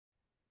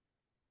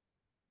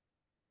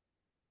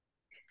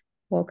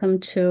Welcome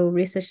to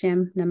Research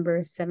Jam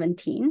number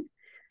 17.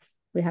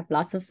 We have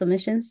lots of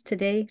submissions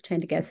today,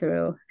 trying to get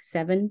through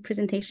 7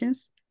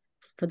 presentations.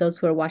 For those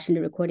who are watching the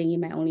recording, you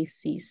might only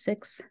see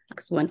 6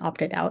 because one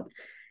opted out.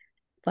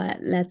 But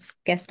let's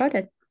get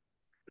started.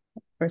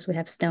 First, we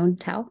have Stone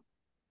Tao.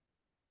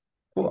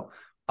 Cool.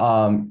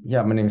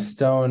 Yeah, my name is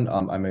Stone.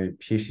 I'm a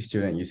PhD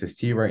student at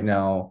UCSD right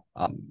now,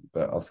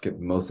 but I'll skip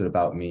most of it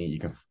about me. You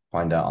can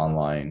find out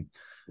online.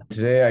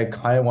 Today, I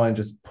kind of want to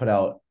just put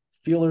out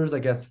feelers, I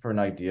guess, for an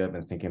idea I've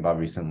been thinking about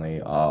recently,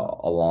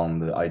 along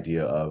the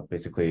idea of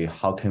basically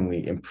how can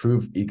we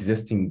improve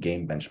existing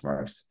game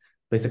benchmarks?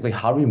 Basically,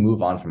 how do we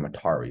move on from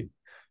Atari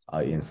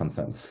in some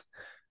sense?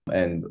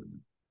 And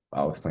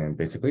I'll explain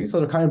basically. So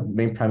the kind of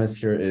main premise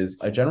here is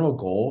a general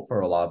goal for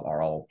a lot of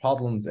RL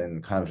problems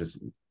and kind of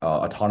just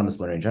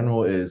autonomous learning in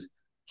general is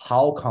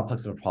how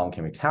complex of a problem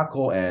can we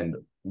tackle and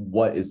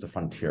what is the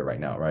frontier right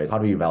now, right? How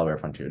do we evaluate our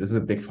frontier? This is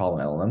a big problem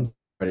in LLM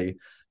already,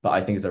 but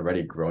I think it's already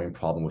a growing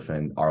problem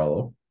within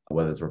RLO,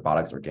 whether it's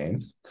robotics or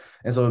games.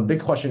 And so the big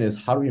question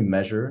is, how do we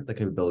measure the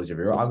capabilities of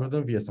your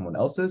algorithm via someone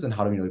else's, and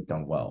how do we know we've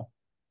done well?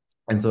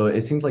 And so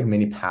it seems like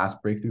many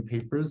past breakthrough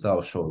papers that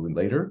I'll show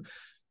later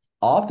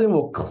often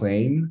will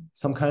claim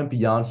some kind of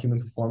beyond human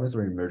performance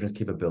or emergence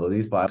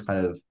capabilities, but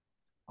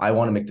I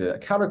want to make the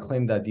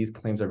counterclaim that these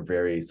claims are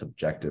very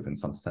subjective in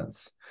some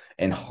sense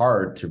and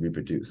hard to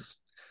reproduce.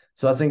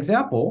 So as an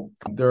example,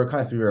 there are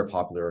kind of 3 very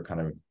popular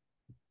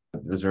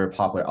there's a very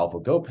popular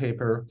AlphaGo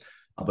paper,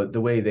 but the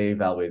way they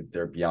evaluate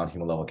their beyond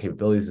human level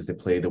capabilities is they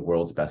play the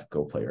world's best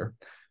Go player.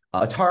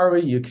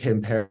 Atari, you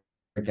compare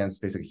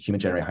against basically human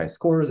generated high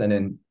scores, and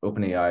then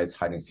OpenAI's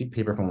hide and seek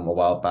paper from a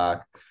while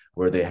back,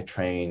 where they had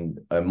trained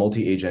a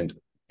multi-agent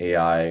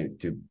AI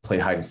to play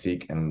hide and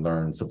seek and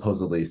learn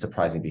supposedly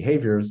surprising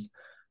behaviors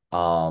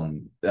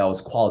that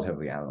was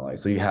qualitatively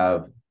analyzed. So you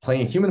have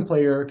playing a human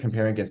player,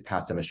 comparing against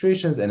past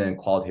demonstrations, and then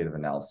qualitative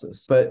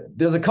analysis. But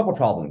there's a couple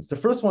problems. The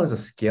first one is a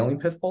scaling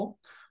pitfall.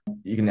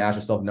 You can ask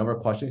yourself a number of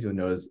questions. You'll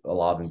notice a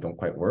lot of them don't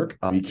quite work.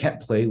 You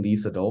can't play Lee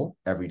Sedol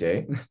every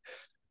day.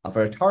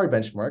 For Atari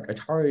benchmark,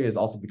 Atari has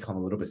also become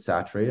a little bit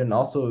saturated, and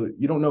also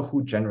you don't know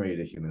who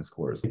generated human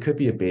scores. It could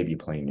be a baby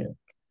playing it.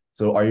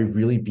 So are you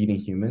really beating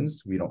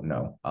humans? We don't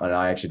know. And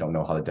I actually don't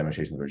know how the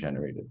demonstrations were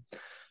generated.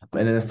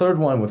 And then the third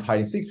one with hide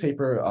and seek's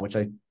paper, which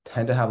I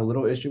tend to have a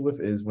little issue with,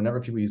 is whenever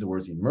people use the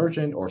words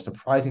emergent or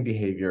surprising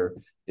behavior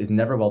is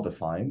never well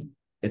defined.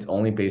 It's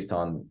only based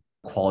on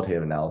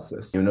qualitative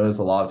analysis. You'll notice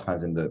a lot of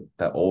times in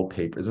that old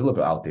papers, they're a little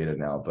bit outdated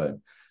now, but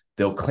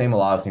they'll claim a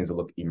lot of things that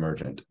look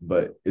emergent.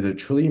 But is it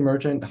truly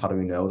emergent? How do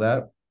we know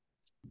that?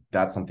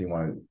 That's something we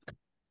want to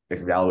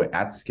evaluate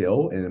at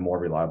scale in a more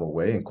reliable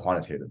way and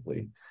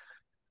quantitatively.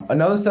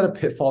 Another set of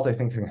pitfalls I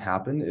think can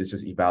happen is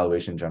just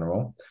evaluation in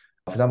general.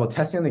 For example,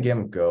 testing on the game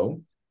of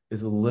Go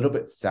is a little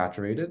bit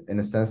saturated in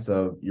the sense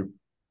of you're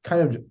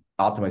kind of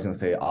optimizing,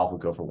 say,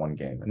 AlphaGo for one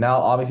game.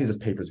 Now, obviously, there's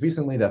papers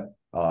recently that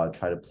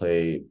try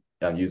to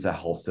use that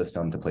whole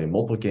system to play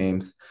multiple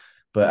games.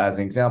 But as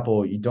an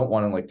example, you don't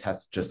want to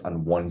test just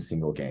on one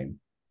single game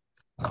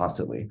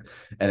constantly.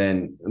 And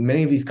then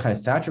many of these kind of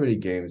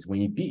saturated games, when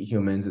you beat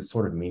humans, it's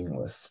sort of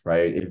meaningless,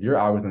 right? If your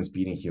algorithm is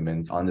beating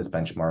humans on this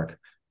benchmark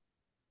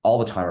all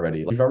the time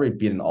already, you've already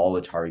beaten all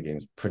the Atari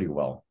games pretty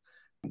well.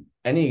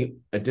 Any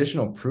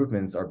additional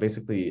improvements are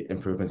basically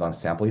improvements on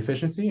sample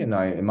efficiency. And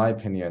in my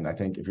opinion, I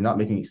think if you're not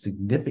making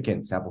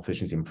significant sample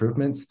efficiency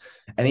improvements,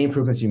 any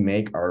improvements you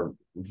make are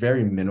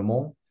very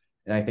minimal.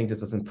 And I think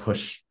this doesn't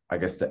push, I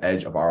guess, the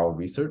edge of RL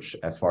research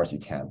as far as you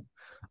can.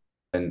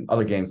 And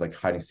other games like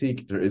hide and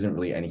seek, there isn't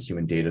really any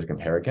human data to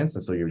compare against.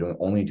 And so you're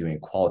only doing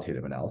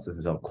qualitative analysis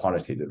instead of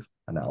quantitative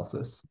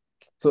analysis.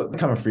 So it's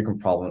kind of a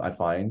frequent problem I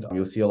find.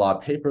 You'll see a lot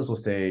of papers will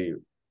say,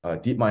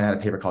 DeepMind had a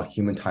paper called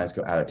Human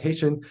Timescale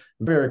Adaptation,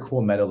 very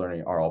cool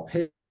meta-learning RL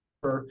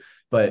paper,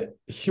 but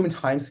human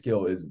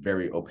timescale is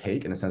very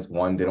opaque in the sense,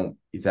 one, they don't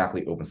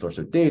exactly open source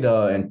their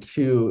data, and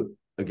two,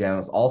 again,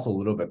 it's also a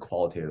little bit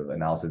qualitative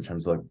analysis in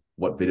terms of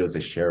what videos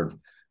they shared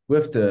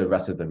with the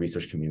rest of the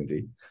research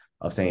community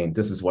of saying,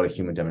 this is what a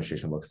human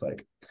demonstration looks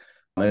like.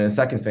 And the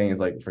second thing is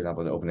for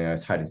example, the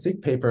OpenAI's hide and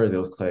seek paper,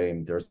 they'll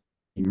claim there's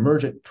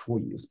emergent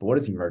tool use, but what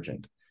is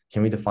emergent?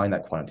 Can we define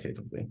that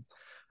quantitatively?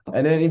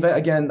 And then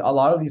again, a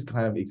lot of these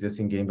kind of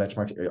existing game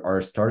benchmarks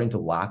are starting to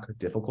lack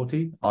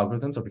difficulty.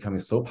 Algorithms are becoming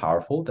so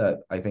powerful that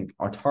I think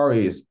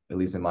Atari is, at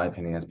least in my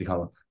opinion, has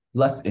become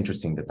less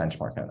interesting to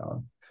benchmark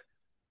on.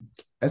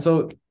 And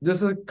so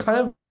this is kind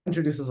of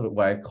introduces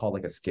what I call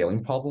a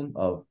scaling problem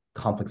of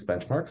complex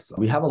benchmarks.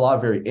 We have a lot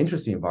of very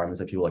interesting environments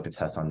that people like to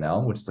test on now,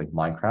 which is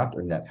Minecraft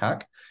or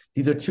NetHack.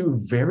 These are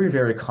 2 very,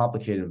 very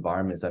complicated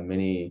environments that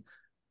many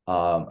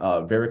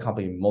very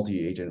complicated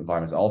multi-agent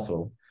environments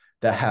also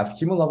that have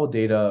human level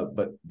data,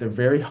 but they're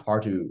very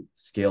hard to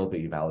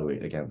scalably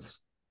evaluate against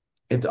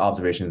if the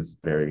observation is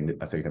very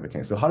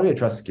significant. So how do we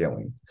address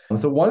scaling?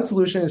 So one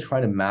solution is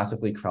trying to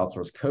massively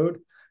crowdsource code.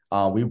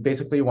 We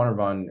basically want to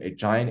run a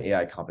giant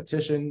AI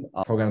competition,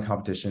 program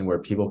competition where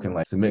people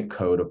can submit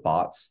code of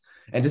bots.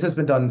 And this has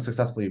been done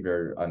successfully in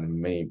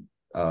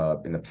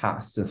the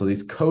past. And so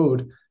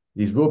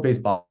these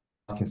rule-based bots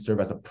can serve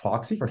as a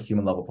proxy for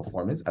human level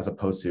performance as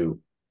opposed to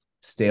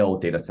stale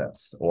data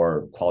sets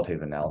or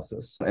qualitative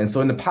analysis. And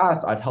so in the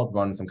past, I've helped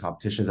run some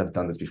competitions. I've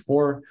done this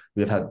before.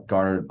 We have had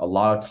garnered a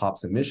lot of top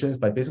submissions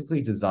by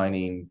basically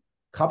designing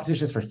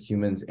competitions for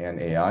humans and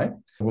AI.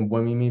 When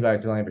we mean by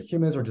designing for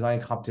humans, we're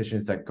designing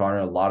competitions that garner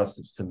a lot of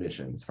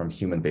submissions from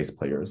human-based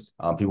players,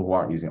 people who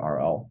aren't using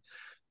RL.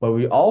 But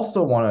we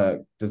also want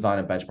to design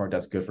a benchmark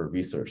that's good for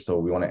research. So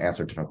we want to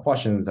answer different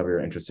questions that we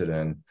are interested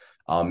in,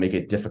 make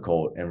it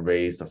difficult, and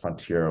raise the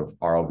frontier of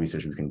RL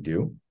research we can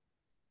do.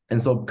 And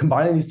so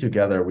combining these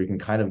together, we can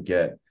kind of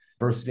get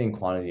diversity and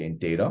quantity in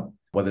data,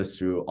 whether it's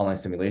through online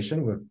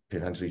simulation with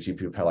potentially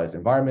GPU parallelized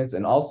environments,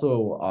 and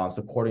also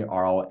supporting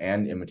RL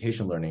and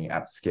imitation learning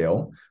at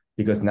scale,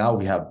 because now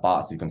we have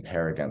bots you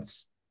compare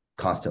against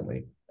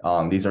constantly.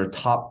 These are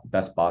top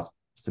best bots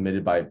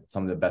submitted by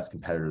some of the best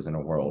competitors in the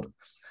world.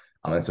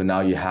 And so now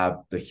you have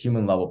the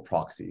human level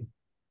proxy.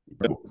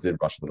 Did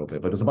rush a little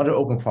bit, but there's a bunch of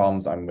open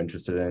problems I'm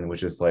interested in,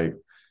 which is like,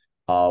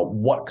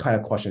 what kind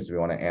of questions do we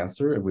want to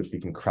answer, which we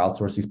can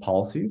crowdsource these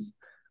policies,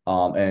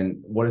 and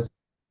what is the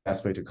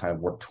best way to kind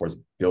of work towards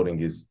building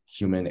these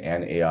human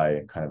and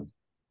AI kind of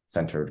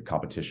centered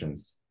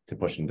competitions to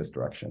push in this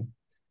direction.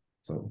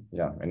 So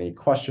yeah, any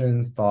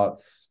questions,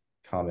 thoughts,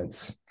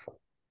 comments?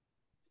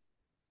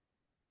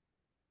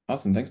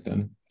 Awesome, thanks,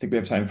 Dan. I think we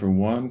have time for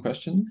one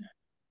question.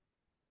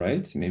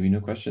 Right, maybe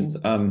no questions.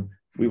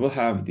 We will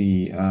have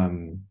the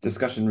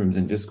discussion rooms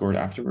in Discord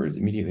afterwards,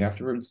 immediately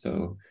afterwards.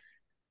 So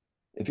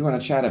if you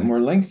want to chat at more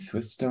length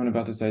with Stone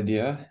about this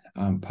idea,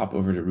 pop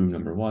over to room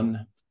number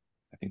 1,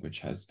 I think, which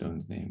has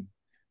Stone's name.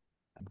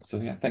 So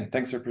yeah,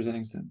 thanks for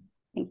presenting, Stone.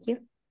 Thank you.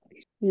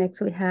 Next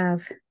we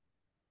have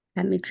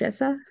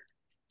Amitreza.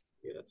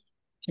 Yes.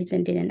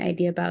 Presenting an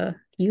idea about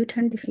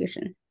U-turn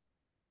diffusion.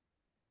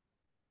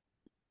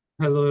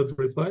 Hello,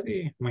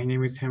 everybody. My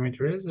name is Hamid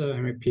Reza.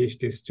 I'm a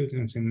PhD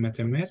student in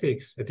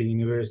mathematics at the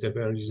University of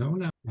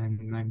Arizona,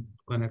 and I'm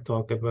going to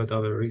talk about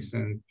our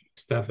recent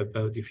stuff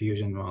about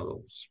diffusion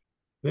models.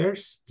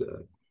 First,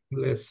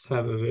 let's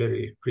have a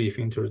very brief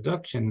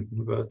introduction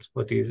about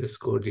what is a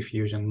score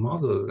diffusion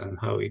model and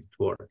how it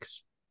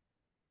works.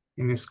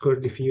 In a score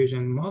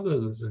diffusion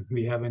models,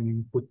 we have an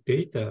input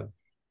data,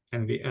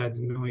 and we add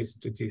noise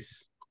to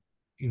this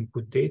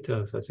input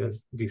data, such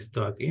as this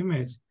dot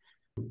image,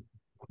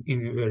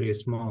 in very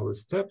small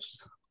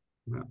steps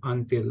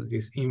until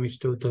this image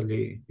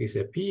totally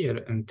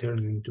disappear and turn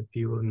into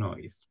pure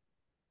noise.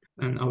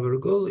 And our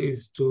goal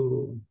is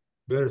to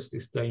reverse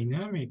this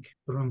dynamic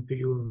from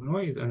pure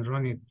noise and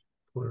run it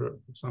for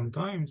some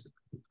times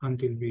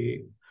until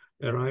we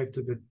arrive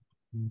to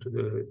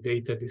the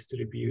data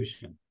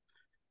distribution.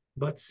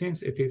 But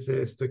since it is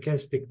a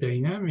stochastic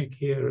dynamic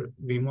here,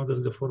 we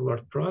model the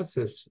forward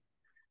process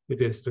with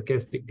a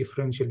stochastic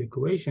differential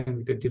equation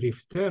with a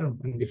derivative term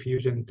and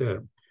diffusion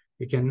term.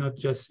 We cannot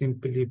just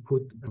simply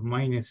put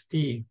minus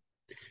t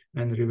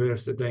and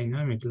reverse the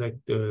dynamic like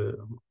the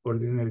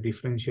ordinary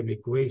differential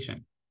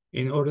equation.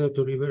 In order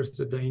to reverse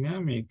the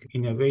dynamic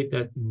in a way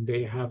that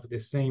they have the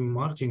same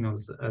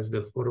marginals as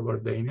the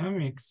forward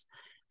dynamics,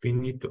 we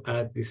need to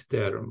add this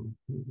term,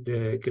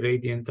 the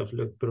gradient of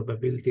log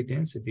probability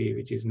density,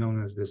 which is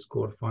known as the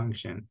score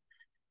function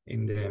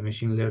in the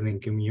machine learning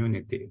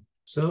community.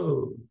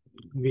 So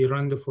we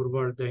run the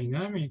forward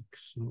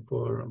dynamics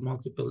for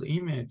multiple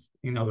images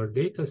in our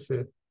data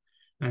set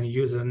and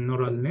use a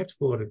neural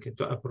network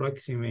to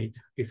approximate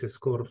this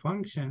score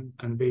function.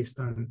 And based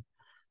on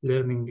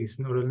learning this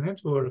neural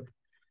network,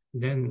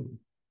 then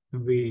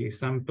we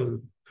sample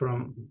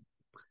from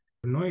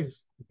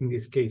noise, in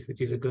this case,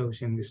 which is a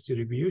Gaussian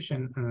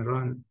distribution, and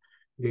run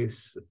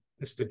this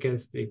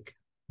stochastic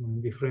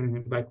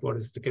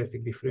backward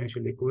stochastic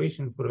differential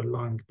equation for a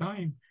long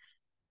time.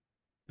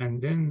 And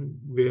then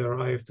we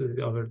arrive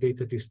to our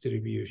data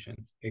distribution,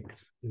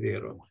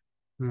 x0.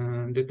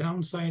 The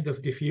downside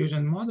of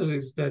diffusion model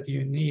is that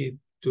you need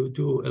to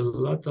do a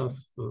lot of,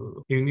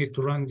 you need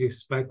to run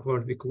this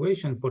backward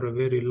equation for a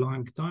very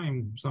long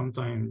time,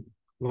 sometimes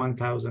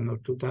 1,000 or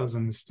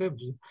 2,000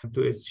 steps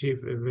to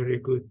achieve a very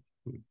good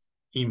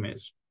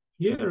image.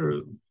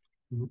 Here,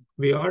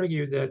 we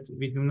argue that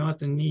we do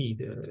not need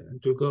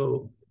to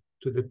go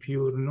to the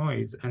pure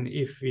noise. And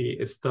if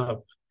we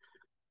stop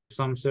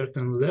some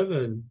certain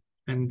level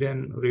and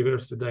then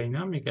reverse the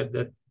dynamic at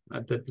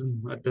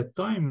that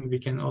time, we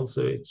can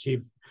also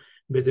achieve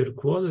better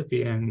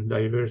quality and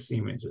diverse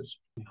images.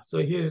 So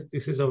here,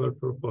 this is our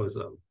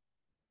proposal.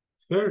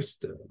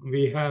 First,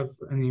 we have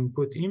an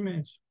input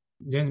image,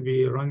 then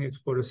we run it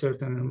for a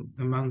certain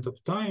amount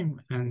of time,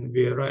 and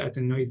we arrive at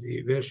a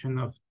noisy version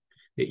of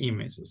the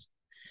images.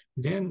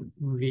 Then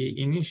we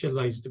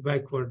initialize the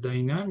backward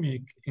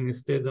dynamic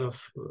instead of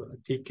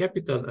t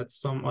capital at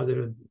some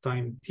other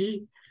time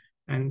t,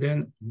 and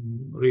then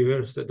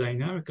reverse the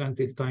dynamic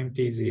until time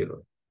t0.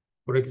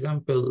 For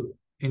example,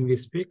 in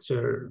this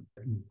picture,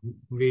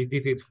 we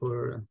did it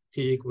for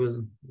t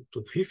equal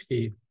to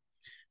 50.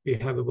 We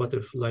have a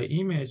butterfly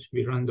image.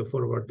 We run the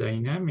forward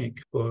dynamic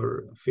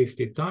for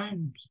 50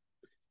 times,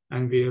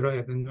 and we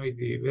arrive at a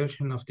noisy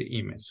version of the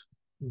image.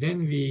 then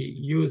we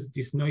use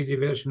this noisy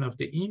version of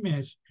the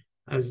image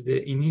as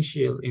the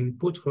initial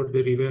input for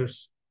the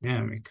reverse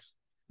dynamics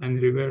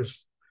and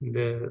reverse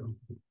the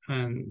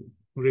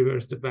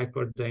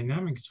backward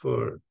dynamics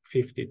for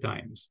 50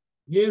 times.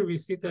 Here we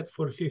see that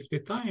for 50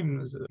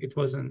 times,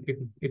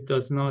 it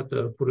does not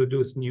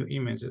produce new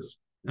images.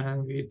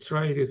 And we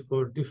tried it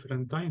for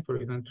different time, for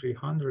example,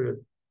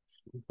 300,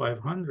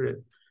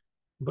 500,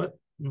 but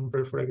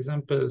for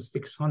example,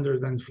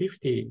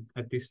 650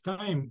 at this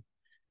time,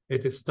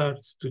 it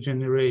starts to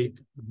generate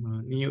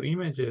new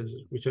images,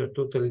 which are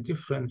totally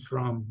different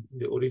from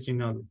the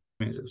original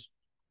images.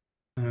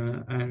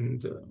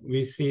 And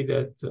we see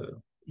that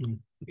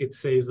it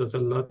saves us a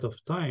lot of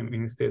time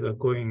instead of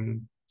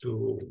going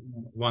to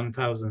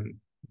 1,000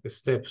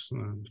 steps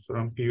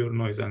from pure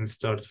noise and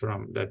start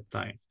from that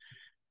time.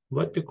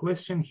 But the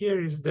question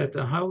here is that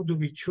how do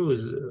we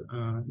choose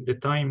the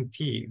time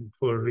t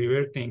for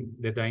reverting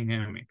the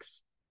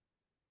dynamics?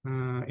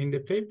 In the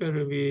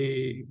paper,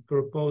 we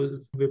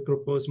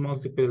propose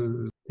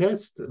multiple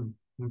test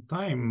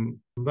time,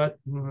 but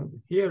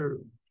here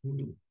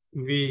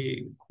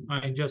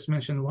I just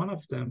mentioned one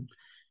of them.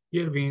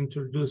 Here we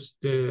introduced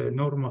the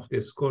norm of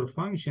the score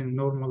function,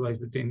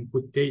 normalized the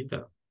input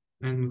data.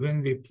 And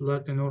when we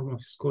plot the norm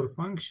of score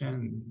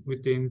function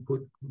with the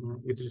input,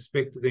 with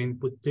respect to the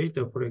input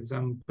data, for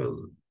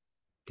example,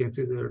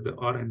 consider the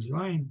orange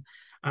line,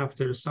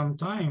 after some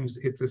times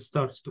it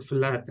starts to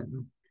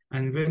flatten.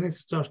 And when it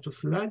starts to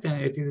flatten,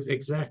 it is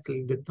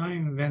exactly the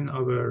time when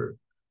our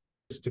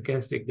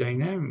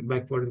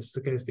backward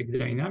stochastic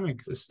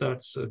dynamics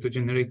starts to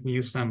generate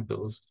new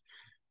samples.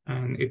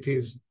 And it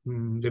is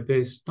the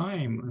best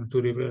time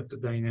to revert the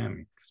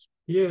dynamics.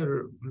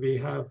 Here we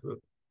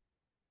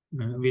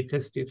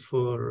tested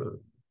for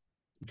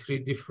 3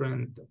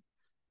 different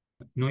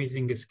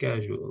noising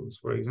schedules.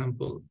 For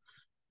example,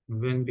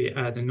 when we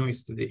add a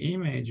noise to the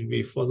image,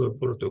 we follow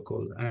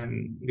protocol.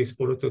 And this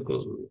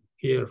protocol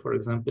here, for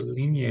example,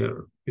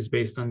 linear, is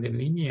based on the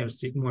linear,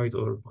 sigmoid,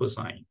 or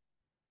cosine.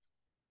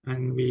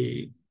 And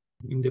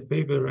in the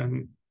paper,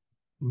 and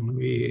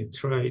we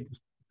tried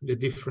the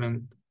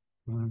different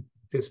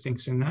testing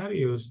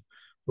scenarios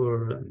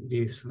for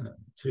these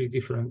 3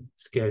 different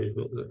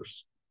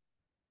schedulers.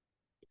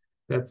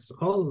 That's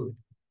all,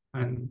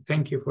 and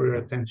thank you for your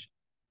attention.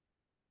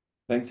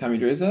 Thanks,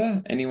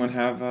 Hamidreza. Anyone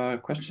have a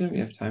question? We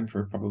have time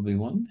for probably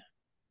one.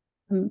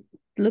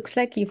 Looks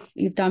like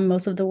you've done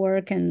most of the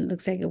work, and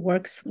looks like it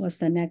works was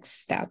the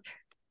next step,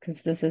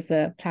 because this is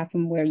a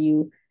platform where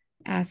you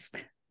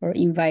ask or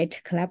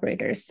invite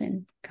collaborators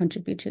and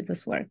contribute to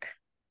this work.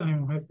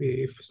 I'm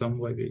happy if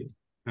somebody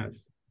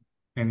has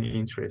any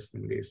interest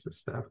in this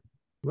stuff.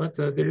 But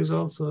there is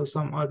also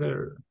some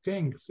other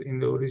things in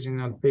the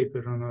original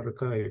paper on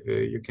arXiv.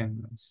 You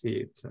can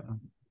see it.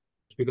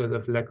 Because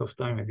of lack of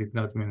time, I did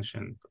not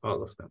mention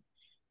all of them.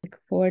 Look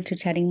forward to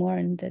chatting more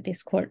in the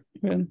Discord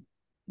room.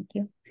 Thank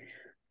you.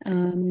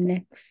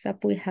 Next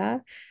up, we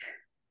have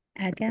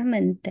Agam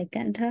and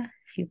Diganta,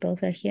 if you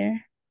both are here.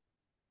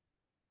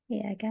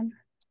 Yeah, Agam.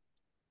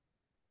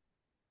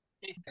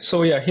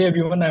 So yeah, hey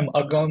everyone, I'm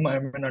Agam.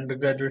 I'm an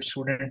undergraduate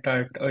student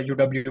at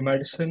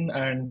UW-Madison,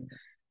 and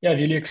yeah,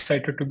 really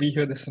excited to be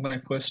here. This is my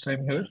first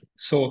time here.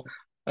 So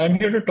I'm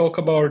here to talk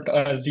about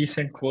our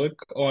recent work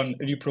on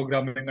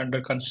reprogramming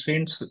under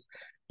constraints,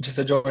 which is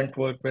a joint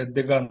work with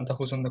Diganta,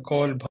 who's on the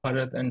call,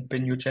 Bharat, and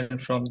Pinyu Chen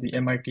from the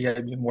MIT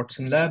IBM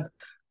Watson lab.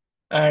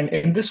 And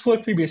in this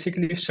work, we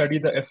basically study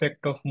the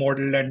effect of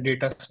model and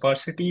data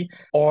sparsity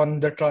on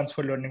the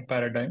transfer learning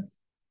paradigm.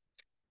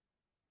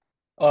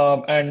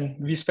 And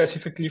we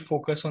specifically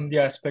focus on the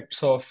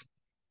aspects of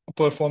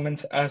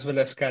performance as well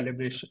as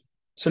calibration.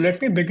 So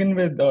let me begin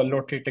with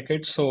lottery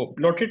tickets. So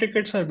lottery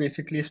tickets are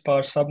basically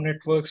sparse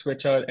subnetworks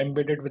which are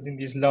embedded within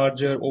these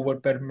larger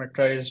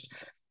over-parameterized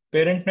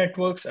parent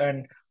networks.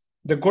 And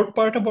the good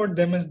part about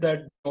them is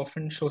that they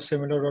often show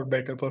similar or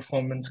better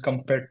performance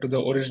compared to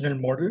the original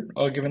model,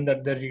 given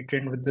that they're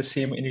retrained with the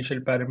same initial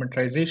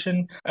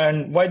parameterization.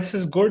 And why this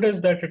is good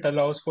is that it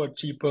allows for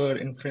cheaper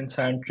inference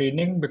and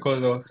training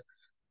because of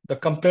the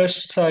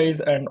compressed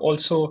size, and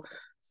also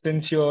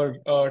since you're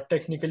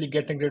technically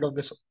getting rid of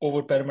this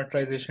over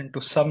parameterization to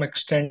some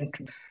extent,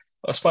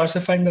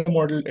 sparsifying the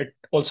model, it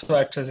also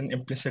acts as an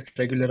implicit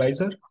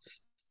regularizer.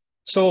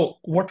 So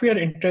what we are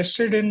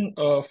interested in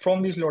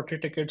from these lottery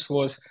tickets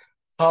was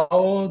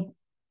how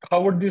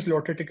would these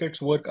lottery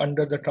tickets work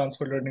under the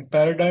transfer learning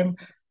paradigm,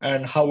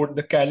 and how would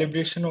the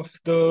calibration of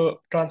the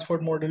transfer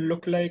model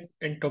look like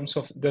in terms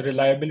of the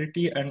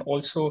reliability, and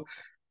also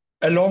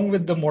along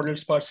with the model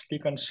sparsity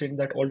constraint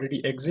that already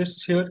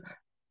exists here,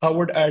 how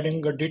would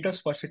adding a data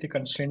sparsity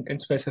constraint in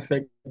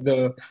specific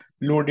the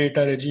low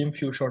data regime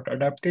few shot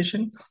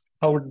adaptation,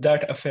 how would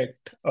that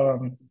affect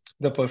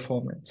the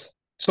performance?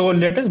 So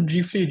let us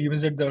briefly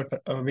revisit the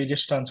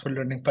various transfer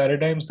learning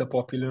paradigms, the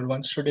popular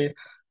ones today.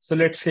 So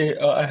let's say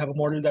I have a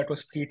model that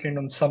was pre-trained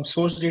on some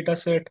source data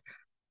set,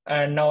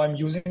 and now I'm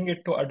using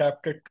it to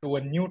adapt it to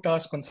a new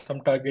task on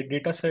some target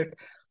data set.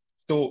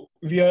 So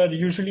we are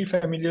usually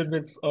familiar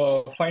with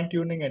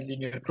fine-tuning and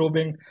linear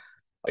probing.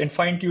 In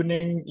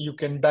fine-tuning, you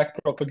can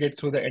backpropagate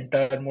through the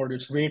entire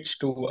model's weights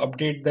to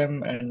update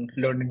them and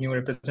learn a new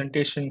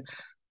representation.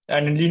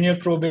 And in linear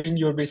probing,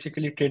 you're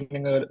basically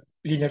training a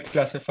linear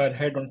classifier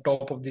head on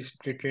top of this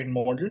pre-trained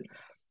model.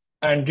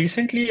 And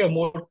recently, a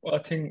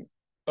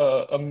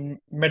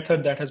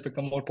method that has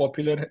become more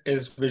popular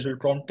is visual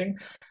prompting,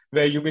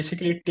 where you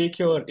basically take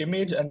your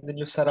image and then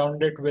you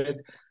surround it with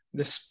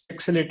this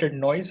pixelated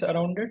noise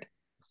around it.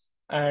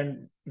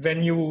 And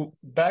when you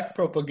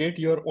backpropagate,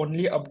 you're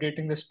only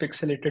updating this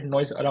pixelated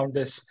noise around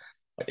this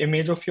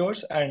image of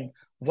yours. And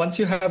once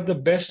you have the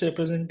best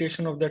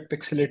representation of that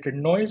pixelated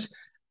noise,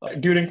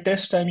 during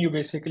test time, you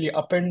basically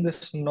append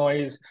this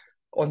noise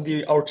on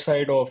the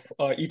outside of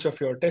each of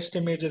your test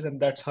images, and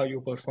that's how you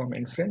perform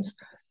inference.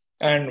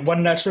 And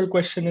one natural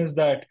question is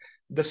that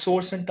the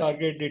source and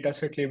target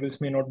dataset labels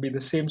may not be the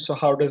same. So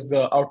how does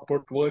the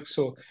output work?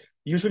 So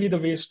usually the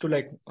way is to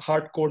like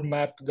hard code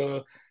map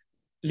the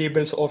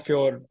labels of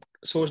your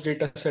source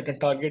dataset and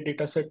target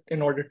dataset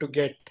in order to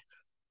get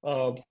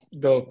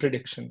the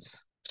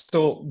predictions.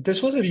 So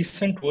this was a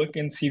recent work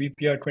in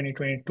CVPR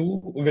 2022,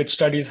 which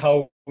studies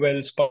how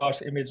well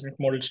sparse ImageNet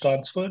models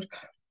transfer.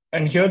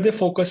 And here they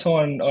focus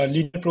on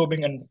linear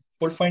probing and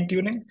full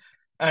fine-tuning.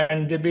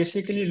 And they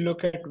basically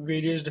look at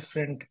various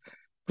different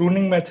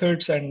pruning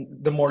methods and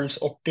the models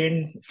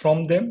obtained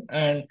from them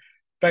and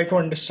try to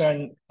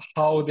understand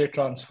how they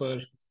transfer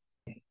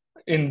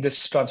in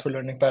this transfer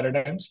learning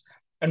paradigms.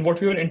 And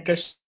what we were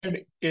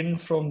interested in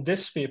from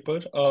this paper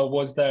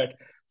was that,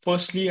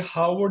 firstly,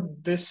 how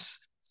would this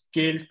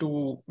scale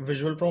to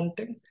visual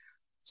prompting?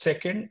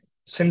 Second,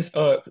 since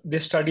they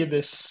study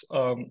this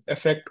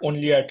effect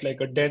only at like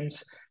a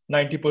dense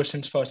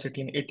 90%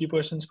 sparsity and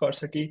 80%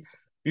 sparsity,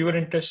 we were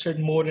interested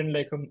more in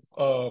like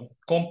a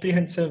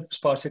comprehensive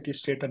sparsity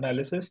state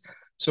analysis.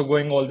 So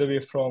going all the way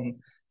from,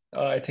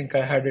 I think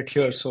I had it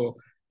here. So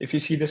if you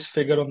see this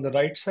figure on the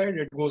right side,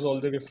 it goes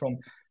all the way from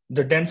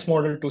the dense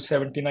model to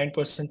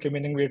 79%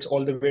 remaining weights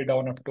all the way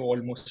down up to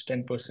almost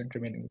 10%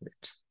 remaining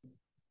weights.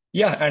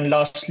 Yeah, and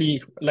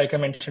lastly, like I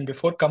mentioned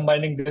before,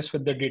 combining this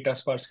with the data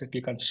sparsity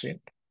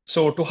constraint.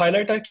 So to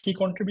highlight our key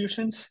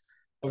contributions,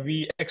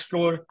 we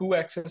explore two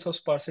axes of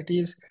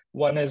sparsities.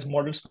 One is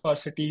model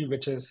sparsity,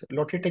 which is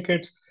lottery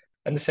tickets,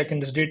 and the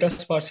second is data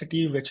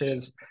sparsity, which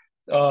is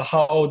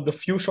how the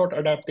few shot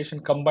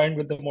adaptation combined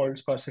with the model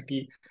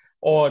sparsity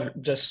or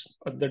just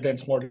the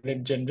dense model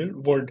in general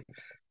would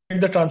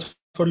the transfer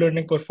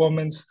learning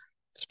performance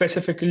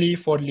specifically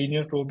for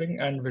linear probing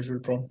and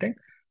visual prompting.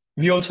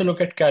 We also look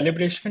at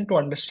calibration to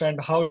understand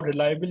how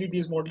reliably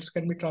these models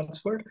can be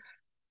transferred.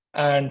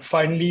 And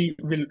finally,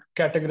 we'll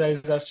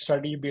categorize our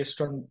study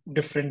based on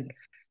different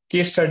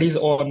case studies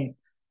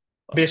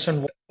based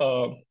on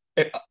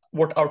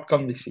what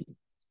outcome we see.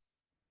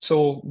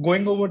 So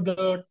going over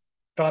the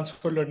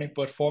transfer learning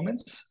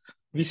performance,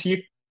 we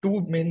see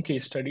two main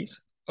case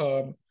studies.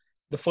 The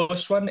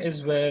first one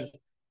is where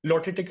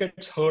lottery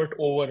tickets hurt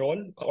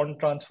overall on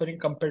transferring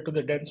compared to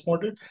the dense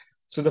model.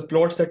 So the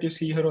plots that you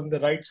see here on the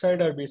right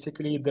side are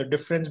basically the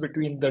difference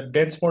between the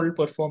dense model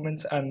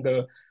performance and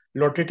the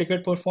lottery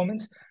ticket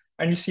performance.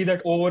 And you see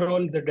that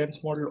overall, the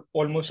dense model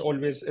almost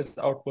always is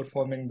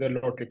outperforming the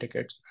lottery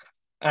tickets.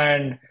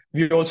 And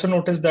we also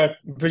noticed that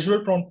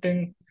visual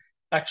prompting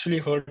actually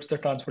hurts the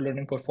transfer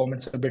learning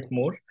performance a bit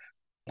more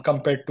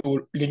compared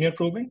to linear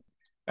probing.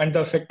 And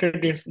the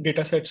affected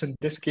data sets in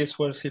this case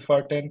were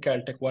CIFAR 10,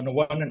 Caltech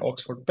 101, and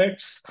Oxford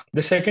PETS.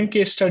 The second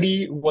case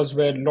study was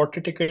where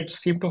lottery tickets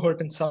seem to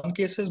hurt in some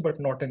cases, but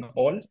not in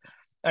all.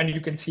 And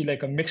you can see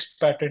like a mixed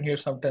pattern here.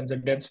 Sometimes the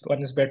dense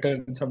one is better,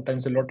 and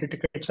sometimes the lottery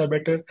tickets are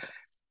better.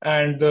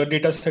 And the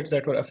data sets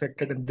that were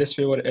affected in this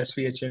way were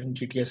SVHN,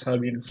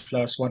 GTSRB, and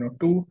FLARS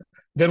 102.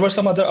 There were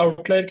some other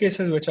outlier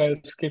cases, which I'll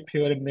skip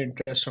here in the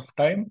interest of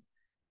time.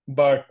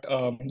 But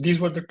these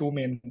were the two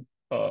main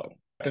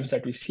patterns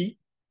that we see.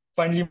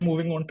 Finally,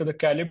 moving on to the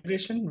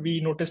calibration, we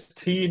noticed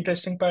three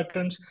interesting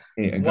patterns.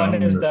 Hey,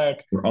 One is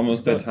that we're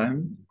almost at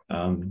time.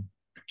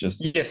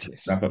 Just yes.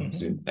 Wrap up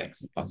soon.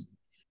 Thanks. Awesome.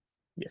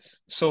 Yes.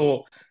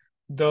 So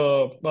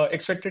the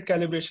expected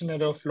calibration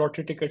error of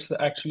lottery tickets is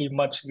actually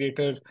much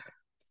greater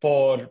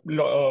for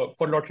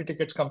lottery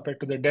tickets compared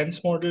to the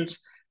dense models.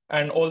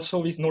 And also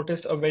we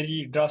noticed a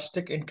very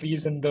drastic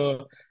increase in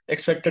the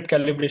expected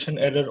calibration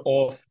error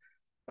of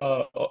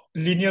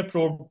linear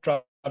probe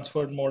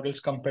transferred models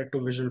compared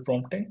to visual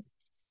prompting.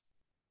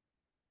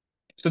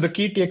 So the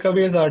key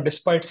takeaways are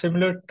despite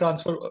similar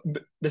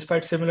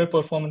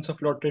performance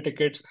of lottery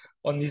tickets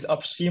on these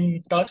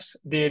upstream tasks,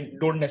 they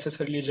don't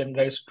necessarily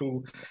generalize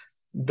to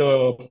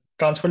the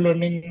transfer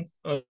learning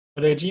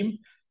regime.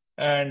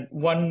 And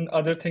one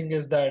other thing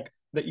is that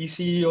the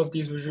ECE of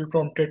these visual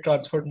prompted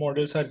transferred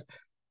models are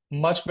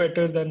much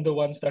better than the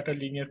ones that are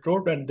linear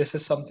probed. And this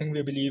is something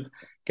we believe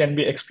can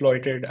be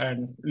exploited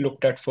and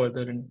looked at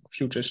further in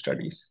future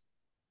studies.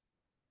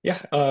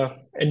 Yeah,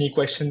 any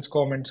questions,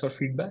 comments, or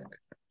feedback?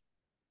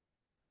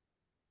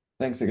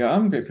 Thanks,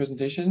 Agam. Great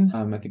presentation.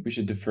 I think we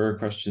should defer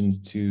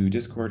questions to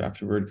Discord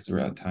afterward because we're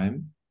out of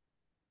time.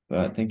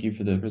 But thank you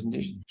for the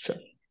presentation. Sure.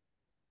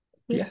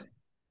 Yeah.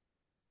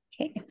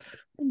 Okay.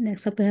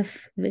 Next up, we have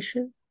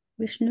Vishnu.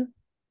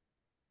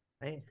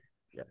 Hey,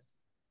 yes.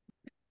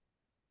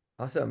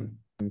 Awesome.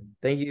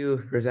 Thank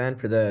you, Razan,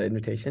 for the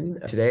invitation.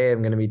 Today,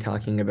 I'm going to be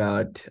talking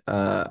about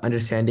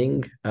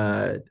understanding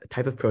a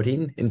type of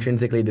protein,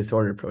 intrinsically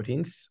disordered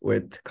proteins,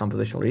 with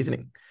compositional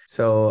reasoning.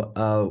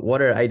 So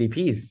what are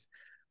IDPs?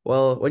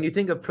 Well, when you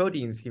think of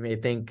proteins, you may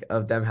think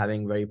of them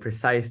having very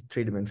precise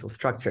three-dimensional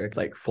structure,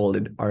 like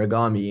folded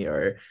origami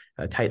or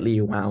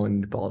tightly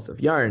wound balls of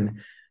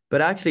yarn.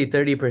 But actually,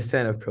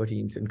 30% of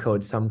proteins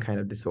encode some kind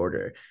of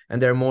disorder,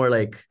 and they're more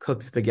like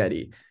cooked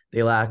spaghetti.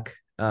 They lack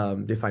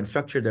defined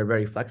structure, they're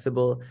very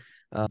flexible,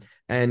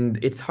 and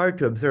it's hard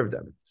to observe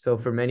them. So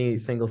for many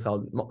single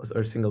cell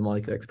or single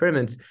molecule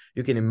experiments,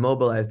 you can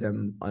immobilize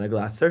them on a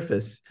glass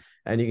surface,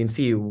 and you can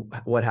see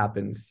what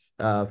happens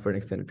for an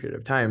extended period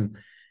of time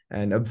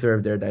and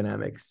observe their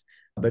dynamics.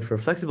 But for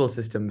flexible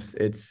systems,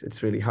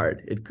 it's really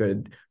hard. It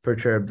could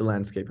perturb the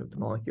landscape of the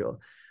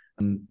molecule.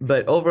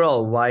 But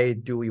overall, why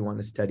do we want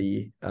to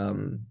study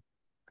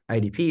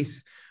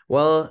IDPs?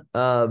 Well,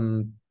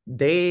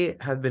 they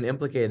have been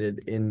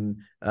implicated in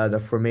the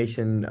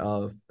formation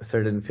of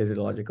certain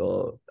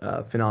physiological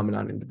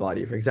phenomenon in the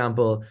body. For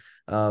example,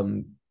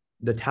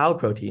 the tau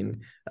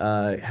protein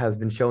has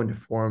been shown to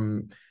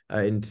form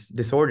in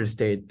disordered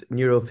state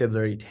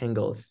neurofibrillary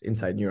tangles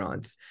inside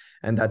neurons.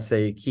 And that's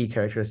a key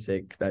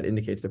characteristic that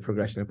indicates the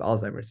progression of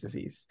Alzheimer's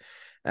disease.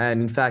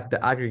 And in fact,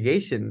 the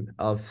aggregation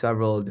of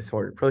several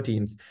disordered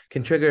proteins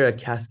can trigger a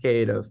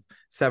cascade of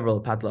several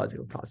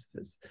pathological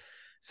processes.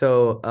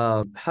 So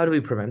how do we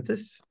prevent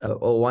this?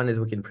 Well, one is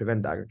we can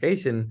prevent the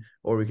aggregation,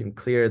 or we can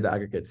clear the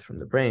aggregates from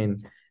the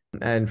brain.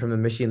 And from a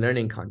machine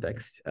learning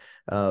context,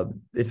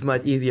 it's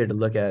much easier to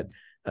look at,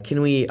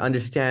 can we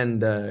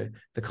understand the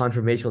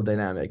conformational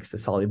dynamics, the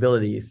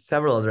solubility,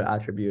 several other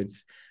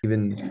attributes,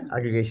 even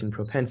aggregation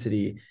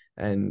propensity,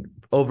 and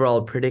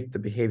overall predict the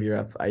behavior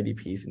of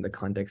IDPs in the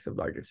context of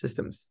larger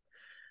systems.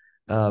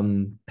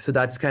 So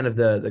that's kind of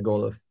the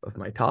goal of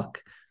my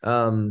talk.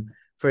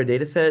 For a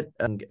data set,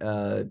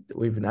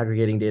 we've been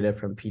aggregating data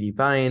from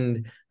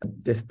PDBind,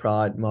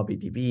 DisProt,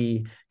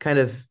 MobbyDB, kind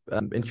of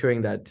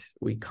ensuring that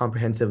we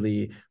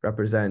comprehensively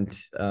represent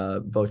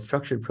both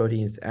structured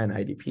proteins and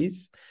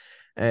IDPs.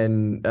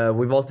 And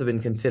we've also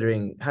been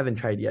considering, haven't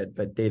tried yet,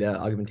 but data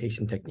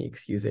augmentation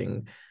techniques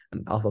using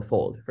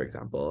AlphaFold, for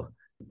example,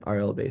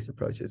 RL-based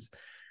approaches.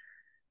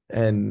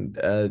 And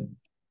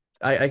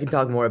I can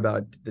talk more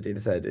about the data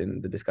set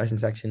in the discussion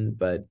section,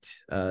 but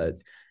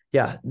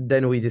yeah,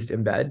 then we just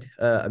embed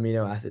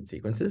amino acid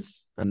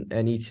sequences,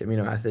 and each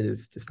amino acid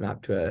is just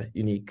mapped to a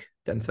unique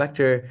dense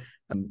vector.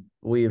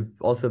 We've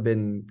also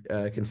been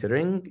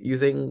considering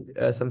using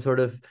some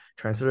sort of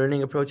transfer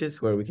learning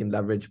approaches where we can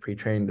leverage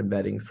pre-trained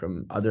embeddings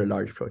from other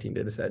large protein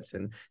data sets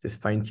and just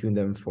fine-tune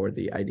them for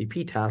the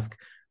IDP task,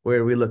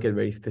 where we look at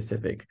very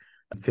specific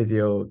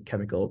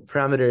physiochemical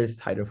parameters,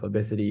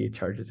 hydrophobicity,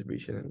 charge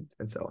distribution,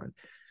 and so on.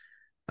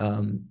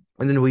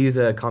 And then we use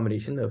a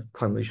combination of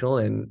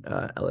convolutional and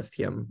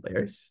LSTM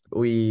layers.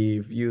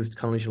 We've used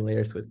convolutional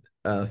layers with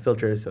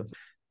filters of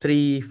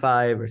 3,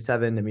 5, or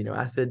 7 amino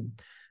acid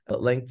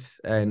lengths,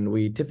 and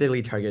we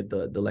typically target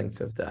the lengths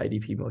of the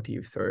IDP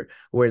motifs or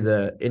where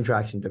the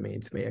interaction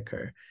domains may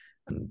occur,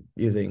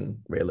 using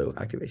ReLU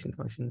activation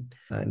function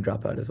and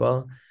dropout as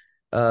well.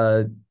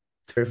 For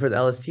the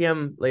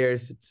LSTM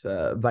layers, it's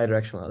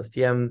bidirectional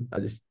LSTM,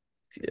 just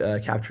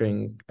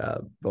capturing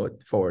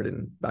both forward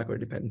and backward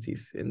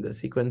dependencies in the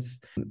sequence.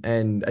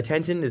 And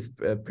attention is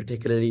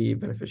particularly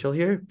beneficial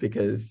here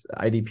because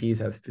IDPs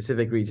have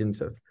specific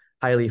regions of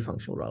highly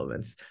functional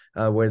relevance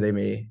where they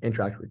may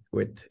interact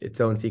with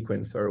its own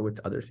sequence or with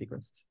other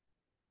sequences.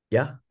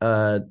 Yeah,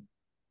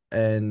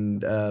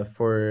 and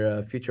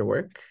for future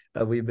work,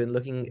 we've been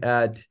looking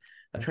at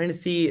trying to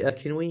see,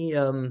 can we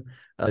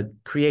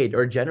create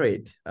or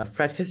generate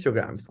FRET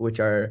histograms, which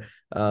are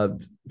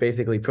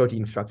basically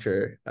protein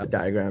structure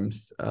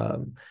diagrams,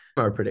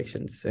 our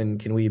predictions, and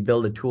can we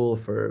build a tool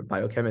for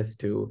biochemists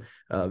to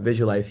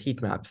visualize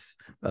heat maps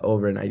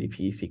over an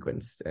IDP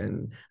sequence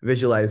and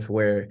visualize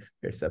where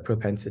there's a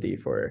propensity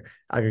for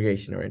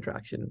aggregation or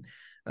interaction.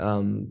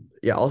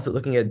 Yeah, also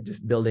looking at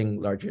just building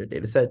larger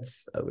data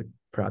sets with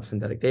perhaps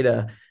synthetic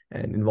data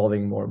and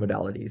involving more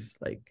modalities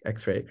like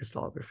X-ray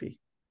crystallography.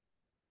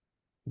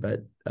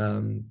 But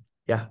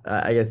yeah,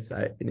 I guess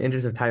in the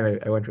interest of time,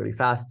 I went really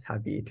fast.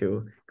 Happy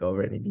to go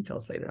over any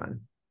details later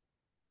on.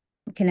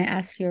 Can I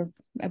ask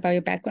about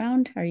your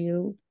background? Are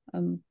you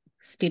a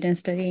student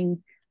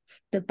studying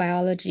the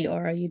biology,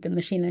 or are you the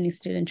machine learning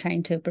student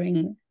trying to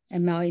bring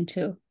ML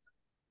into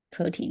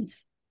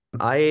proteins?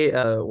 I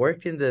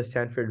worked in the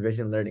Stanford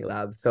Vision Learning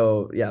Lab.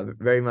 So yeah,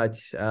 very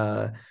much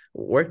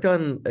worked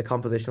on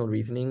compositional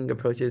reasoning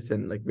approaches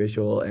and like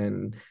visual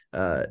and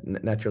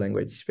natural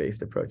language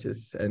based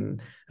approaches.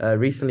 And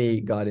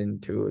recently got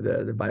into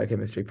the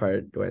biochemistry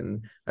part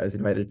when I was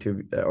invited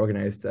to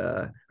organize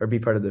or be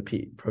part of the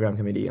program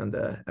committee on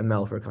the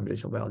ML for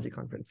Computational Biology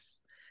conference.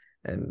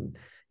 And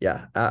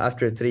yeah,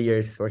 after 3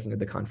 years working at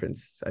the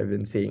conference, I've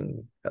been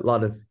seeing a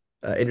lot of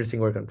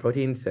interesting work on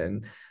proteins,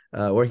 and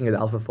working with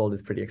AlphaFold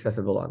is pretty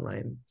accessible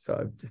online. So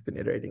I've just been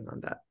iterating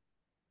on that.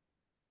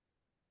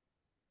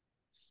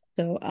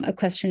 So a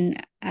question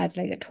as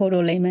like a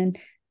total layman,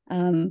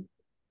 can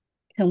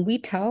we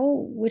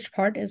tell which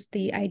part is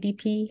the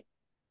IDP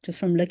just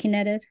from looking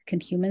at it? Can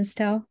humans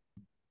tell?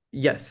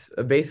 Yes,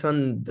 based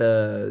on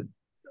the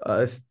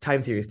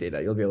time series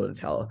data, you'll be able to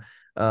tell.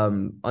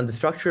 On the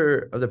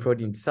structure of the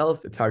protein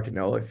itself, it's hard to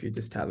know if you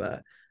just have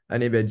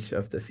an image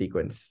of the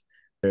sequence,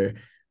 whether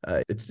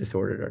it's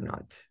disordered or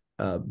not.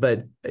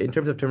 But in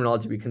terms of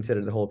terminology, we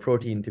consider the whole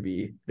protein to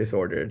be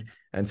disordered,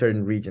 and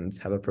certain regions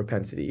have a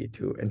propensity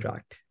to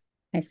interact.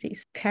 I see.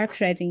 So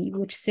characterizing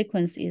which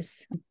sequence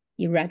is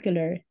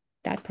irregular,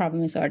 that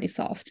problem is already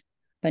solved.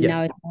 But Yes.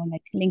 now it's more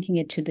like linking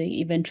it to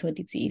the eventual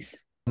disease.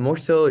 More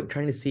so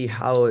trying to see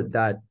how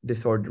that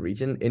disordered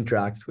region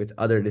interacts with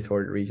other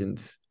disordered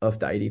regions of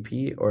the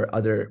IDP or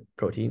other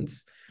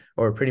proteins,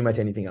 or pretty much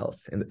anything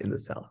else in the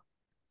cell.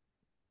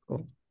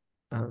 Cool.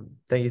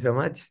 Thank you so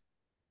much.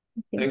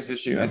 Thanks,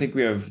 Vishnu. I think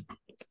we have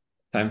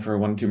time for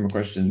 1 or 2 more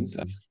questions.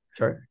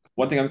 Sure.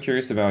 One thing I'm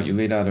curious about, you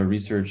laid out a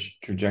research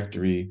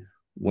trajectory.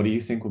 What do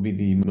you think will be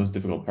the most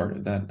difficult part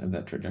of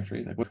that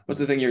trajectory? Like, what's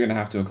the thing you're going to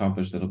have to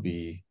accomplish that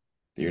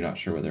you're not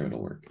sure whether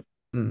it'll work?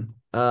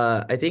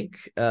 I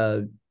think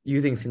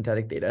using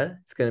synthetic data,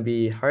 it's going to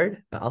be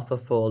hard.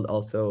 AlphaFold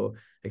also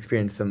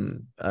experienced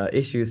some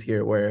issues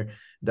here where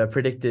the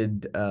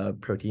predicted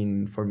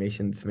protein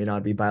formations may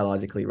not be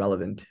biologically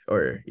relevant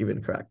or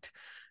even correct.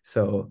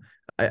 So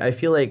I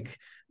feel like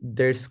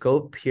there's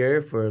scope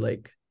here for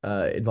like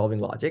involving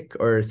logic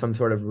or some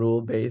sort of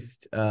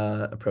rule-based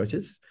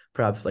approaches.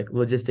 Perhaps like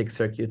logistic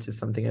circuits is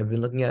something I've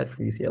been looking at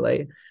from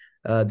UCLA.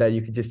 That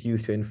you could just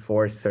use to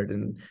enforce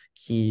certain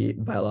key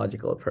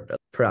biological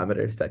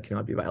parameters that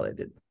cannot be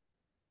violated.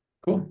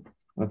 Cool.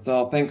 Let's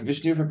all thank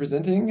Vishnu for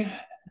presenting.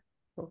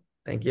 Cool.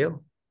 Thank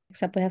you.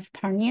 Except we have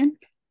Parnian,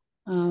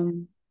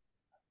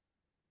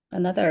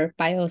 another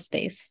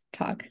biospace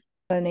talk.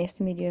 Nice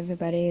to meet you,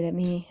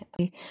 everybody.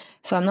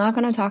 So I'm not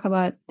going to talk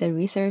about the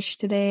research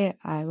today.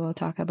 I will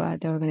talk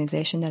about the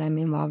organization that I'm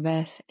involved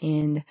with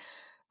and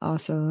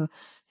also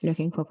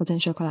looking for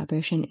potential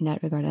collaboration in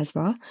that regard as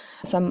well.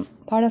 So I'm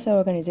part of the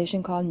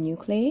organization called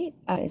Nucleate.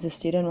 It's a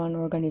student-run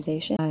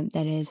organization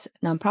that is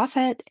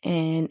nonprofit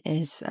and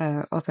is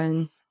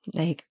open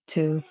like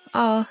to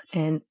all,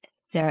 and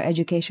they're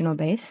educational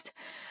based.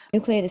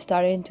 Nucleate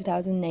started in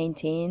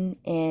 2019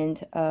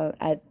 and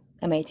at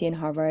MIT and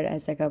Harvard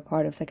as like a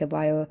part of like a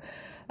bio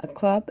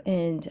club,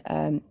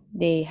 and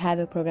they have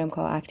a program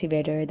called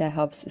Activator that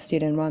helps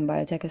student-run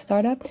biotech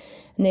startup,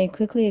 and they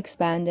quickly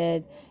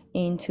expanded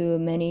into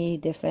many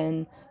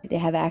different. They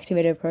have an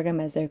Activator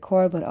program as their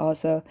core, but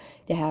also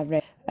they have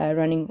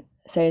running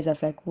series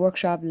of like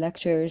workshop,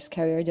 lectures,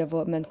 career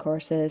development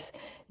courses,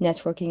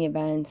 networking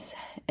events,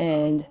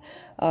 and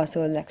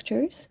also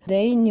lectures.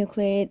 They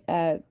Nucleate,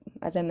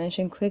 as I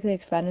mentioned, quickly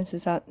expanded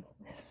since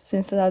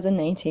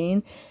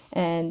 2019,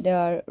 and they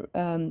are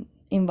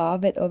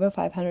involved with over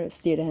 500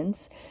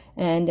 students,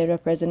 and they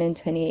represent in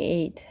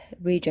 28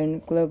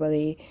 regions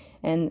globally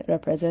and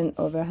represent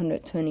over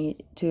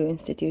 122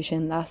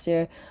 institutions. Last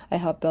year, I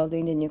helped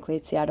building the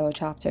Nucleate Seattle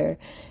chapter,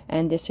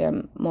 and this year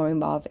I'm more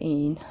involved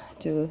in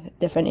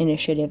different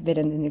initiatives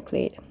within the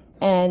Nucleate.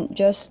 And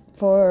just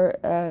for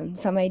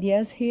some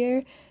ideas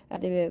here,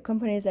 the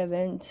companies that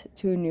went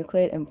to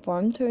Nucleate and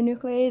formed through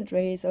Nucleate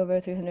raised over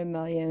 300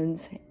 million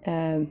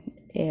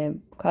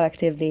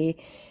collectively,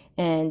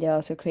 and they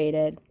also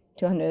created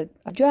 200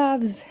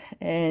 jobs,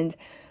 and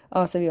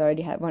also we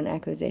already had 1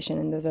 acquisition,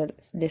 and those are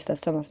list of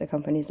some of the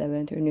companies that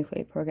went through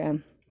Nucleate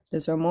program.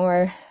 Those are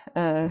more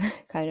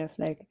kind of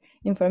like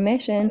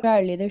information.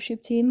 Our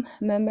leadership team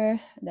member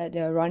that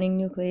they're running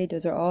Nucleate,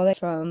 those are all like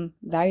from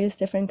various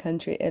different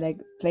country like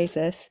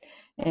places,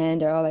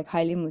 and they're all like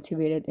highly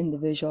motivated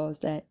individuals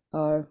that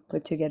are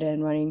put together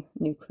and running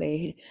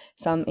Nucleate.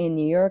 Some in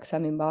New York,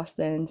 some in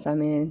Boston,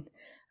 some in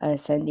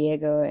San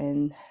Diego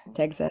and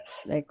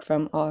Texas, like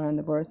from all around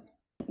the world.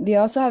 We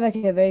also have like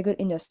a very good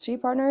industry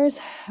partners.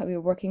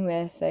 We're working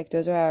with like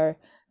those are our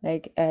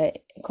like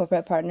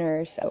corporate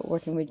partners,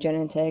 working with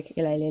Genentech,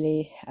 Eli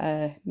Lilly,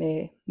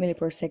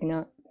 Millipore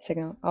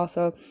Signal.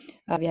 Also,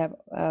 we have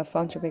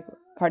philanthropic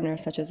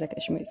partners such as like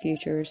Schmidt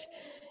Futures,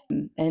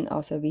 and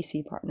also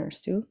VC partners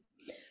too.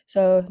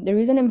 So the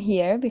reason I'm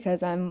here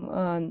because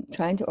I'm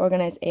trying to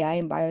organize AI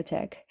in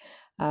biotech.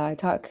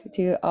 Talk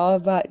to you all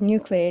about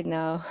Nucleate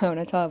now. I want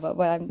to talk about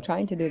what I'm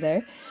trying to do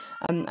there.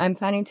 I'm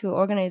planning to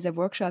organize a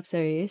workshop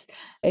series,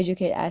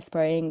 educate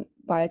aspiring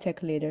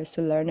biotech leaders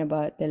to learn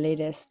about the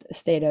latest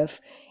state of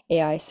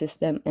AI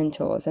system and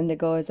tools. And the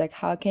goal is like,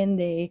 how can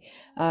they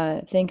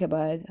think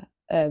about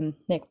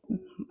like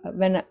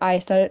when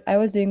I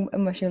was doing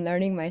machine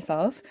learning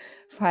myself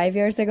 5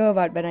 years ago,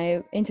 but when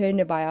I entered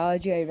into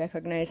biology, I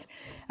recognized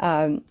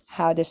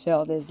how the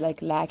field is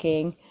like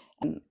lacking,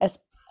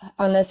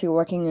 unless you're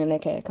working in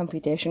like a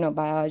computational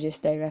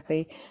biologist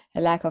directly, a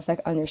lack of like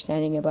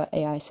understanding about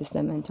AI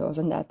system and tools,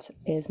 and that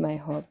is my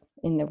hope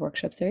in the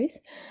workshop series.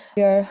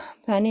 We are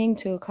planning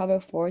to cover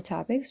 4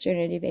 topics: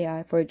 generative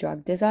AI for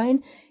drug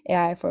design,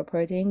 AI for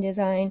protein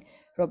design,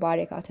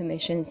 robotic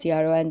automation,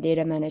 CRO, and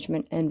data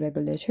management and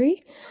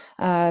regulatory.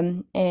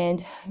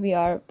 And we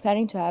are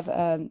planning to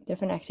have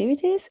different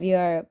activities. We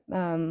are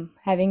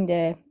having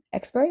the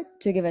expert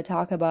to give a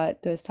talk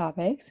about those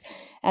topics,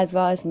 as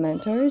well as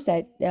mentors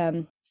that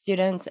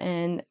students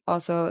and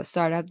also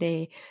startup,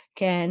 they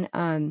can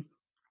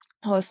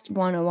host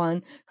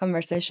one-on-one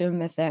conversation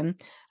with them.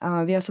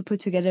 We also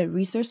put together a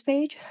resource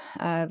page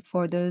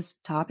for those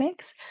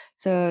topics,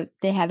 so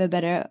they have a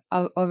better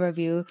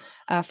overview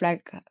of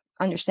like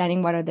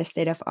understanding what are the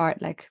state of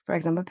art, like for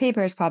example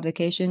papers,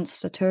 publications,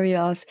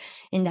 tutorials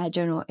in that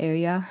general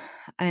area.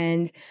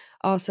 And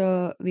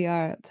also we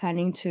are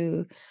planning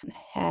to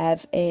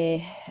have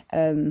a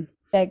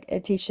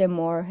teach them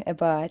more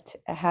about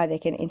how they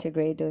can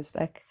integrate those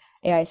like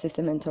AI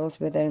system and tools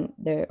within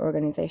their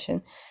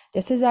organization.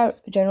 This is our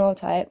general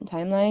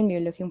timeline. We're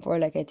looking for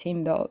like a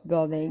team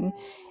building,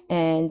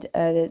 and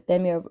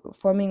then we are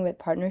forming with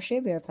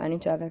partnership. We are planning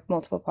to have like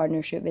multiple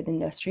partnership with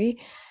industry,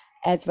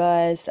 as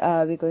well as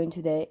we go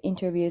into the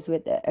interviews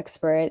with the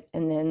expert,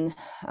 and then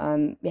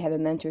we have a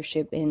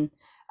mentorship in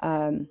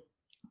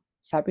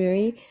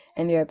February,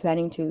 and we are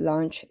planning to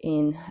launch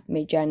in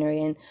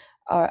mid-January. And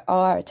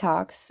all our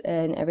talks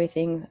and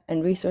everything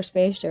and resource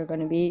page, they're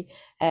going to be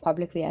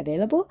publicly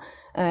available.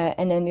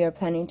 And then we are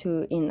planning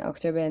to, in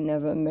October and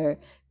November,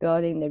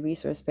 building the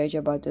resource page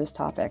about those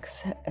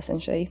topics,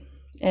 essentially.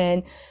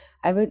 And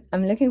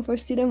I'm looking for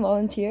student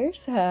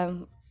volunteers.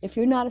 If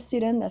you're not a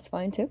student, that's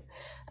fine too.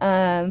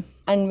 And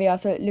we're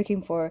also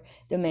looking for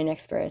domain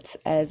experts,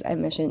 as I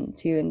mentioned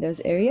to you, in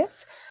those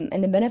areas.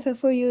 And the benefit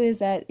for you is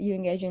that you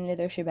engage in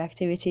leadership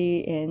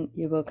activity and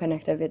you will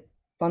connect with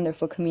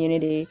wonderful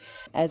community,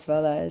 as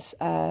well as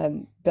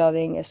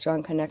building a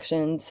strong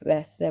connections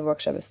with the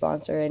workshop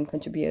sponsor and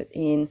contribute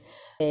in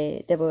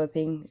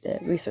developing the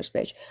resource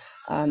page.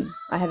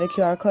 I have a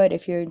QR code.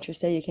 If you're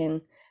interested, you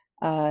can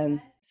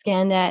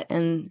scan that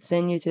and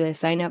send you to the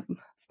sign up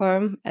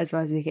form, as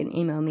well as you can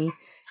email me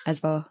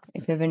as well.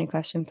 If you have any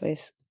question,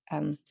 please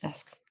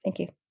ask. Thank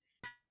you.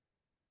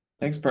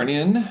 Thanks,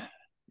 Parnian.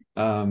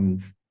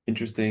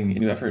 Interesting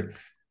new effort.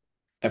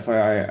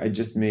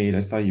 FYI, I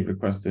saw you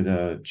requested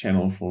a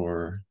channel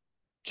for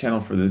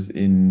this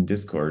in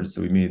Discord,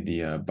 so we made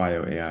the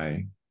Bio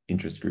AI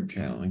interest group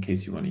channel in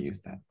case you want to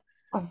use that.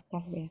 Oh,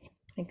 that would be awesome.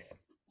 Thanks.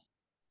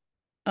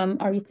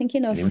 Are you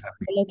thinking of Anyone have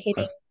any locating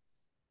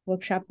questions?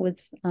 workshop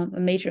with a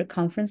major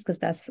conference, because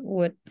that's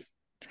what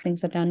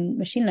things are done in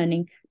machine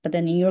learning? But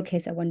then in your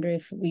case, I wonder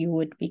if we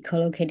would be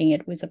co-locating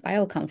it with a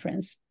bio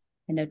conference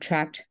and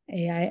attract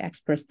AI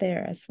experts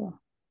there as well.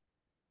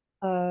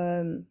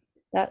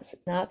 That's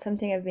not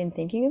something I've been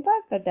thinking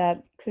about, but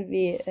that could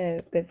be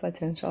a good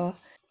potential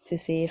to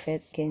see if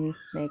it can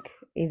like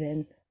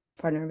even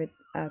partner with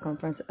a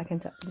conference. I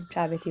can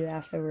chat with you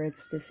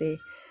afterwards to see,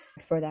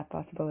 explore that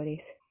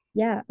possibilities.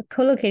 Yeah,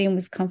 co-locating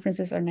with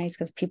conferences are nice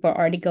because people are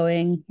already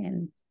going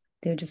and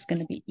they're just going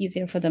to be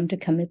easier for them to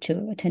commit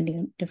to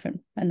attending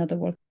another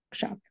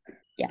workshop.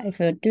 Yeah,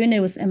 if you're doing it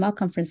with ML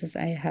conferences,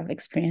 I have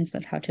experience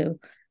on how to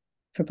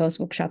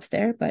propose workshops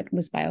there, but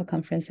with bio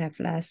conference, I have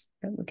less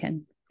that we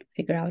can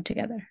figure out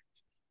together.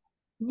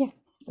 Yeah,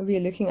 we're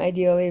looking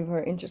ideally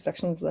for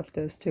intersections of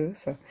those two.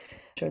 So I'm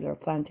sure there are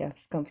plenty of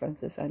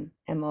conferences on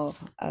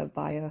ML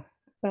bio.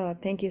 Well,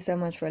 thank you so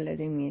much for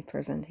letting me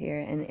present here.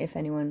 And if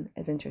anyone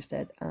is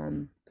interested,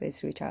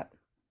 please reach out.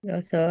 We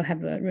also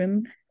have a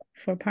room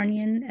for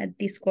Parnian at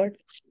Discord.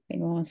 If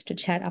anyone wants to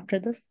chat after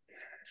this.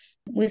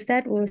 With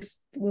that, we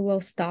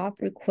will stop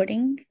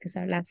recording because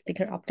our last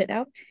speaker opted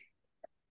out.